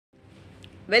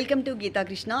Welcome to Gita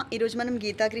Krishna. ఈరోజు మనం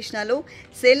గీతా కృష్ణలో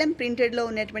సేలం ప్రింటెడ్లో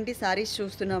ఉన్నటువంటి శారీస్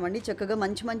చూస్తున్నామండి. చక్కగా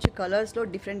మంచి మంచి కలర్స్లో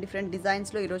డిఫరెంట్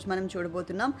డిజైన్స్లో ఈరోజు మనం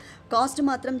చూడబోతున్నాం. కాస్ట్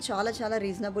మాత్రం చాలా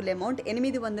రీజనబుల్ అమౌంట్.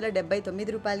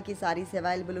 879 రూపాయలకి శారీస్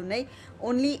అవైలబుల్ ఉన్నాయి.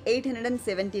 Only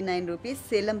 879 rupees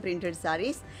Salem printed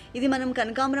saris. ఇది మనం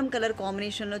కనకాంబరం కలర్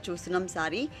కాంబినేషన్లో చూస్తున్నాం.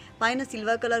 శారీ పైన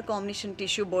silver colour combination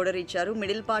tissue border ఇచ్చారు.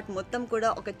 మిడిల్ పార్ట్ మొత్తం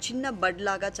కూడా ఒక చిన్న బడ్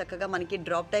లాగా చక్కగా మనకి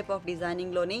drop type of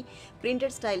డిజైనింగ్లోని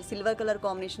printed style silver colour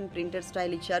combination printed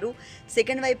style ఇచ్చారు.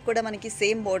 సెకండ్ వైపు కూడా మనకి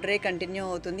సేమ్ బోర్డరే కంటిన్యూ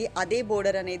అవుతుంది. అదే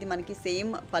బోర్డర్ అనేది మనకి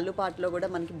సేమ్ పళ్ళు పార్ట్లో కూడా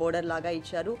మనకి బోర్డర్ లాగా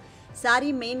ఇచ్చారు. శారీ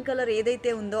మెయిన్ కలర్ ఏదైతే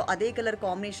ఉందో అదే కలర్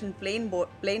కాంబినేషన్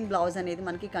ప్లెయిన్ బ్లౌజ్ అనేది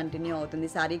మనకి కంటిన్యూ అవుతుంది.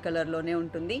 శారీ కలర్లోనే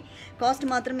ఉంటుంది. కాస్ట్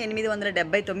మాత్రం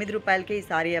 879 రూపాయలకే ఈ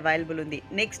శారీ అవైలబుల్ ఉంది.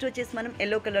 నెక్స్ట్ వచ్చేసి మనం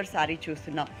ఎల్లో కలర్ శారీ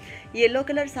చూస్తున్నాం. ఈ ఎల్లో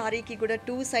కలర్ శారీకి కూడా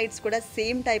టూ సైడ్స్ కూడా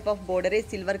same type of బోర్డరే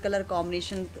silver colour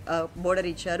combination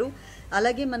border ఇచ్చారు.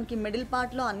 అలాగే మనకి మిడిల్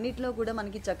పార్ట్లో అన్నిట్లో కూడా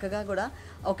మనకి చక్కగా కూడా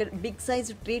ఒక big size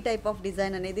tree type of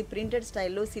design అనేది ప్రింటెడ్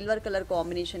స్టైల్లో సిల్వర్ కలర్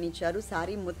కాంబినేషన్ ఇచ్చారు.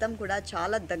 శారీ మొత్తం కూడా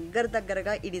చాలా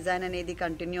దగ్గరగా ఈ డిజైన్ అనేది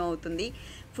కంటిన్యూ అవుతుంది.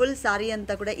 ఫుల్ శారీ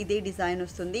అంతా కూడా ఇదే డిజైన్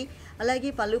వస్తుంది. అలాగే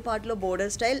పళ్ళు పార్ట్లో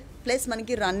బోర్డర్ స్టైల్ ప్లస్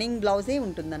మనకి రన్నింగ్ బ్లౌజే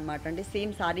ఉంటుందన్నమాట. అంటే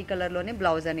సేమ్ శారీ కలర్లోనే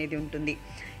బ్లౌజ్ అనేది ఉంటుంది.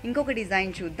 ఇంకొక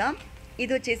డిజైన్ చూద్దాం.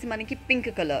 ఇది వచ్చేసి మనకి pink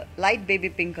colour, light baby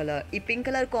pink colour. ఈ పింక్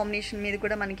కలర్ కాంబినేషన్ మీద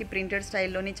కూడా మనకి ప్రింటెడ్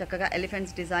స్టైల్లోని చక్కగా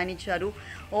ఎలిఫెంట్స్ డిజైన్ ఇచ్చారు.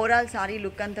 ఓవరాల్ సారీ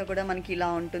లుక్ అంతా కూడా మనకి ఇలా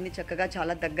ఉంటుంది. చక్కగా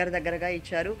చాలా దగ్గరగా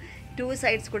ఇచ్చారు. టూ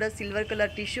సైడ్స్ కూడా silver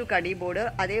colour tissue khadi border.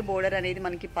 అదే బోర్డర్ అనేది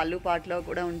మనకి పళ్ళు పార్ట్లో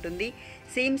కూడా ఉంటుంది.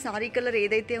 సేమ్ సారీ కలర్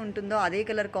ఏదైతే ఉంటుందో అదే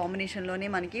కలర్ కాంబినేషన్లోనే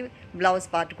మనకి బ్లౌజ్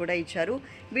పార్ట్ కూడా ఇచ్చారు.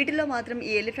 వీటిలో మాత్రం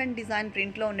ఈ ఎలిఫెంట్ డిజైన్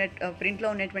ప్రింట్లో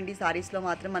ఉన్నటువంటి సారీస్లో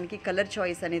మాత్రం మనకి కలర్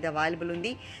చాయిస్ అనేది అవైలబుల్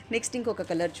ఉంది. నెక్స్ట్ ఇంకొక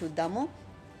కలర్ చూద్దాము.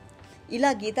 ఇలా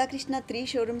గీతాకృష్ణ 3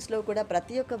 షోరూమ్స్లో కూడా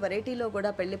ప్రతి ఒక్క వెరైటీలో కూడా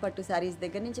పెళ్లి పట్టు శారీస్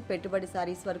దగ్గర నుంచి పెట్టుబడి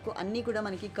శారీస్ వరకు అన్నీ కూడా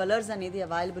మనకి కలర్స్ అనేది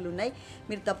అవైలబుల్ ఉన్నాయి.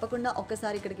 మీరు తప్పకుండా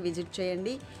ఒక్కసారి ఇక్కడికి విజిట్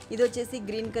చేయండి. ఇది వచ్చేసి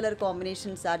green colour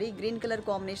combination sari. Green colour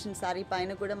combination sari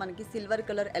పైన కూడా మనకి సిల్వర్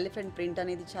కలర్ ఎలిఫెంట్ ప్రింట్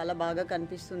అనేది చాలా బాగా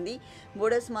కనిపిస్తుంది.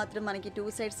 బోర్డర్స్ మాత్రం మనకి టూ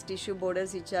సైడ్స్ టిష్యూ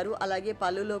బోర్డర్స్ ఇచ్చారు. అలాగే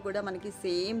పళ్ళులో కూడా మనకి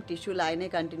సేమ్ టిష్యూ లైనే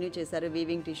కంటిన్యూ చేశారు,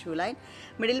 వీవింగ్ టిష్యూ లైన్.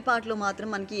 మిడిల్ పార్ట్లో మాత్రం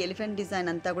మనకి ఎలిఫెంట్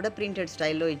డిజైన్ అంతా కూడా ప్రింటెడ్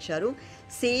స్టైల్లో ఇచ్చారు.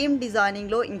 సేమ్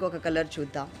డిజైనింగ్లో ఇంకొక కలర్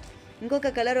చూద్దాం. ఇంకొక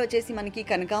కలర్ వచ్చేసి మనకి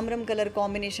కనకాంబరం కలర్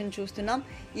కాంబినేషన్ చూస్తున్నాం.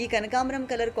 ఈ కనకాంబరం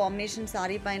కలర్ కాంబినేషన్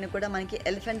శారీ పైన కూడా మనకి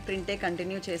ఎలిఫెంట్ ప్రింటే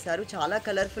కంటిన్యూ చేశారు. చాలా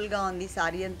కలర్ఫుల్గా ఉంది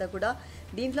శారీ అంతా కూడా.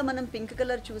 దీంట్లో మనం పింక్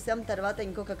కలర్ చూసాం, తర్వాత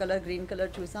ఇంకొక కలర్ గ్రీన్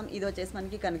కలర్ చూసాం. ఇది వచ్చేసి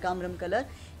మనకి కనకాంబరం కలర్.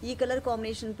 ఈ కలర్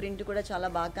కాంబినేషన్ ప్రింట్ కూడా చాలా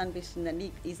బాగా కనిపిస్తుందండి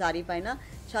ఈ శారీ పైన.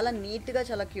 చాలా నీట్గా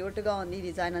చాలా క్యూట్గా ఉంది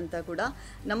డిజైన్ అంతా కూడా.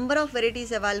 నంబర్ ఆఫ్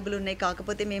వెరైటీస్ అవైలబుల్ ఉన్నాయి.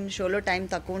 కాకపోతే మేము షోలో టైం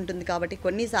తక్కువ ఉంటుంది కాబట్టి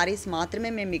కొన్ని శారీస్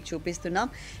మాత్రమే మేము మీకు చూపిస్తున్నాం.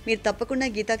 మీరు తప్పకుండా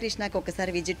గీతాకృష్ణకి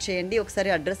ఒకసారి విజిట్ చేయండి. ఒకసారి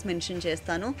అడ్రస్ మెన్షన్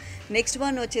చేస్తాను. నెక్స్ట్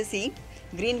వన్ వచ్చేసి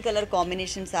గ్రీన్ కలర్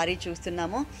కాంబినేషన్ శారీ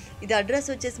చూస్తున్నాము. ఇది అడ్రస్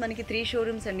వచ్చేసి మనకి 3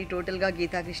 షోరూమ్స్ అండి టోటల్గా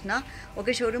గీతాకృష్ణ.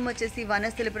 ఒక షోరూమ్ వచ్చేసి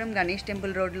వనస్థలిపురం గణేష్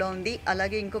టెంపుల్ రోడ్లో ఉంది.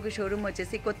 అలాగే ఇంకొక షోరూమ్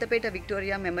వచ్చేసి Kothapeta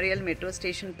Victoria memorial metro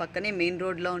station పక్కనే మెయిన్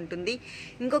రోడ్లో ఉంటుంది.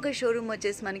 ఇంకొక షోరూమ్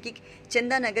వచ్చేసి మనకి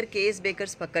చందానగర్ కేఎస్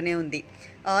బేకర్స్ పక్కనే ఉంది.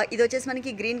 ఇది వచ్చేసి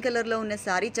మనకి గ్రీన్ కలర్లో ఉన్న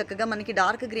శారీ. చక్కగా మనకి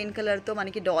డార్క్ గ్రీన్ కలర్తో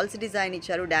మనకి డాల్స్ డిజైన్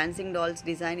ఇచ్చారు, డాన్సింగ్ డాల్స్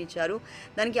డిజైన్ ఇచ్చారు.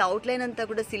 దానికి అవుట్లైన్ అంతా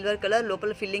కూడా సిల్వర్ కలర్,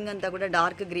 లోపల ఫిల్లింగ్ అంతా కూడా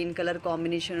డార్క్ గ్రీన్ కలర్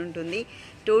కాంబినేషన్ ఉంటుంది.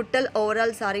 టోటల్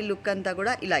ఓవరాల్ శారీ లుక్ అంతా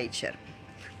కూడా ఇలా ఇచ్చారు.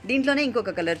 దీంట్లోనే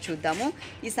ఇంకొక కలర్ చూద్దాము.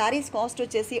 ఈ శారీస్ కాస్ట్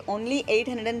వచ్చేసి ఓన్లీ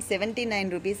 879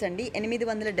 రూపీస్ అండి.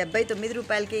 879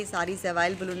 రూపాయలకే ఈ శారీస్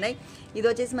అవైలబుల్ ఉన్నాయి. ఇది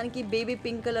వచ్చేసి మనకి బేబీ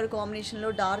పింక్ కలర్ కాంబినేషన్లో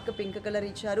డార్క్ పింక్ కలర్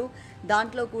ఇచ్చారు.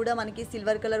 దాంట్లో కూడా మనకి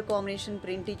సిల్వర్ కలర్ కాంబినేషన్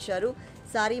ప్రింట్ ఇచ్చారు.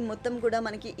 శారీ మొత్తం కూడా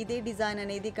మనకి ఇదే డిజైన్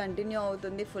అనేది కంటిన్యూ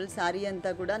అవుతుంది. ఫుల్ శారీ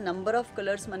అంతా కూడా నంబర్ ఆఫ్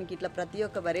కలర్స్ మనకి ఇట్లా ప్రతి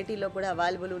ఒక్క వెరైటీలో కూడా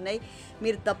అవైలబుల్ ఉన్నాయి.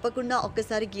 మీరు తప్పకుండా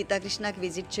ఒక్కసారి గీతాకృష్ణకి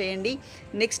విజిట్ చేయండి.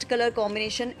 Next colour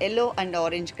combination yellow and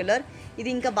orange colour.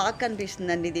 ఇది ఇంకా బాగా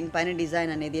కనిపిస్తుందండి దీనిపైన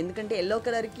డిజైన్ అనేది. ఎందుకంటే ఎల్లో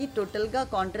కలర్కి టోటల్గా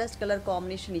కాంట్రాస్ట్ కలర్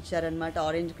కాంబినేషన్ ఇచ్చారనమాట.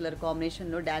 ఆరెంజ్ కలర్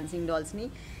కాంబినేషన్లో డాన్సింగ్ డాల్స్ని.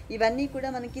 ఇవన్నీ కూడా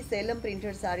మనకి సేలం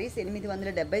ప్రింటెడ్ సారీస్.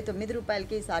 879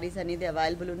 రూపాయలకి ఈ సారీస్ అనేది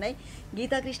అవైలబుల్ ఉన్నాయి.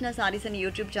 గీతాకృష్ణ సారీస్ అని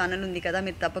యూట్యూబ్ ఛానల్ ఉంది కదా,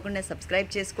 మీరు తప్పకుండా సబ్స్క్రైబ్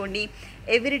చేసుకోండి.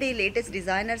 ఎవ్రీడే లేటెస్ట్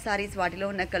డిజైనర్ సారీస్, వాటిలో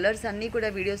ఉన్న కలర్స్ అన్నీ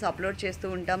కూడా వీడియోస్ అప్లోడ్ చేస్తూ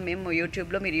ఉంటాం మేము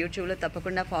యూట్యూబ్లో. మీరు యూట్యూబ్లో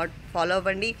తప్పకుండా ఫాలో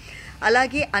అవ్వండి.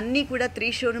 అలాగే అన్నీ కూడా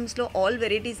 3 షోరూమ్స్లో ఆల్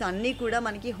వెరైటీస్ అన్నీ కూడా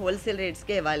మనకి హోల్సేల్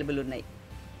రేట్స్కే అవైలబుల్ ఉన్నాయి.